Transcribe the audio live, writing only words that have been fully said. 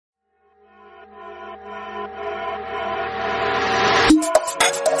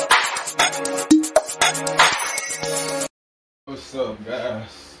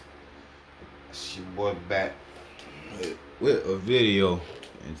boy back with a video,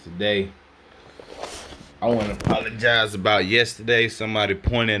 and today I want to apologize about yesterday. Somebody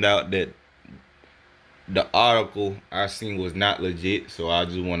pointed out that the article I seen was not legit, so I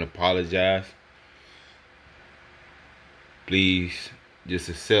just want to apologize. Please just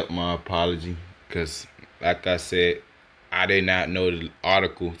accept my apology, because like I said, I did not know the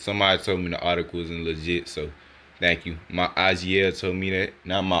article. Somebody told me the article wasn't legit, so thank you. My IGL told me that,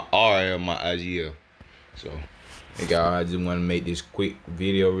 not my RL, my IGL. So, hey guys, I just want to make this quick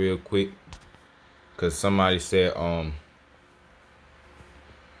video real quick, because somebody said,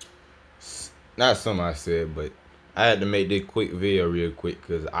 not somebody said, but I had to make this quick video real quick,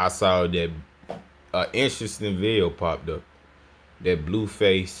 because I saw that interesting video popped up. That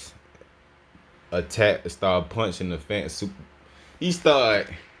Blueface started punching the fan. He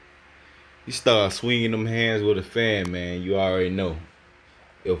started swinging them hands with a fan, man. You already know.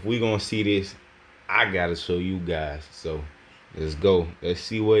 If we gonna see this, I gotta show you guys. So let's go. Let's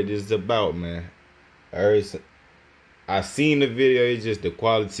see what this is about, man. I seen the video. It's just the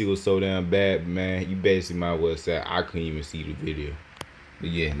quality was so damn bad, man. You basically might well say I couldn't even see the video. But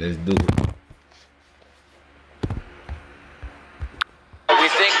yeah, let's do it. We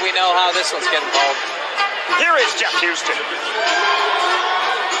think we know how this one's getting called. Here is Jeff Houston.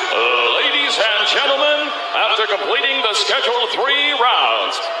 Ladies and gentlemen, after completing the scheduled 3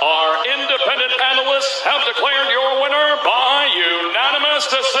 rounds, our independent analysts have declared your winner by unanimous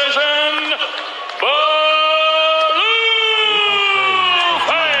decision,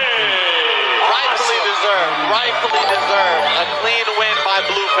 Rightfully deserved. A clean win by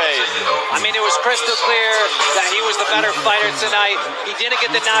Blueface. I mean, it was crystal clear that he was the better fighter tonight. He didn't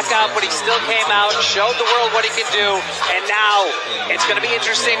get the knockout, but he still came out, showed the world what he can do, and now it's going to be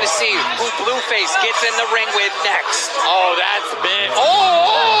interesting to see who Blueface gets in the ring with next. Oh, that's big.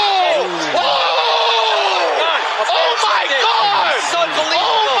 Oh my God! It's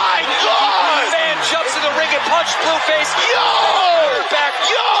unbelievable. Oh my God! Man jumps in the ring and punches Blueface. Back.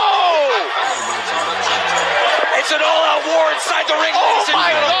 It's an all-out war inside the ring. Oh my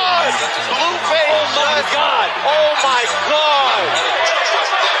God! Blueface! Oh my God! Oh my God!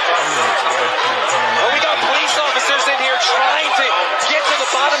 Well, we got police officers in here trying to get to the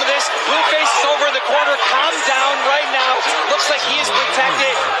bottom of this. Blueface is over in the corner. Calm down right now. Looks like he is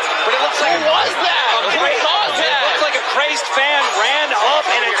protected, but it looks like who was that? It looks like a crazed fan ran up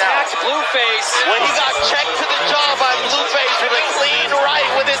and attacked Blueface when he got checked to the jaw by Blueface with a clean right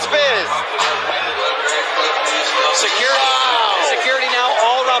with his fist. Security now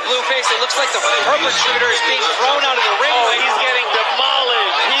all around Blueface. It looks like the perpetrator is being thrown out of the ring. Oh, he's getting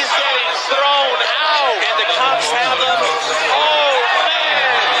demolished. He's getting thrown out. And the cops have him. Oh, man.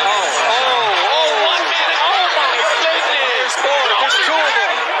 One minute. Oh, my goodness. There's 2 of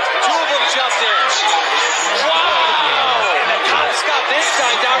them. 2 of them jumped in. Wow. And the cops got this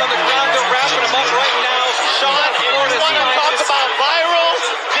guy down on the ground. They're wrapping him up right now. Sean, if you want to talk about viral,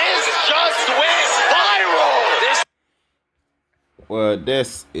 this just went viral. Well,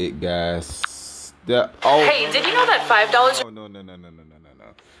 that's it, guys. Hey, did you know that $5?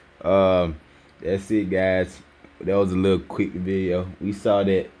 No. That's it, guys. That was a little quick video. We saw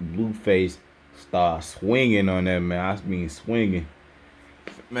that Blueface start swinging on that man. I mean, swinging.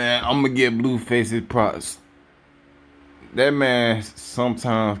 Man, I'm gonna give Blueface his props. That man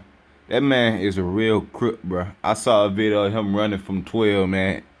is a real crook, bro. I saw a video of him running from 12,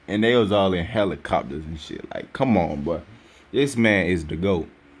 man, and they was all in helicopters and shit. Like, come on, bro. This man is the GOAT.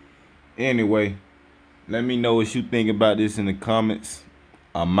 Anyway, let me know what you think about this in the comments.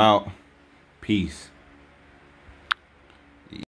 I'm out. Peace.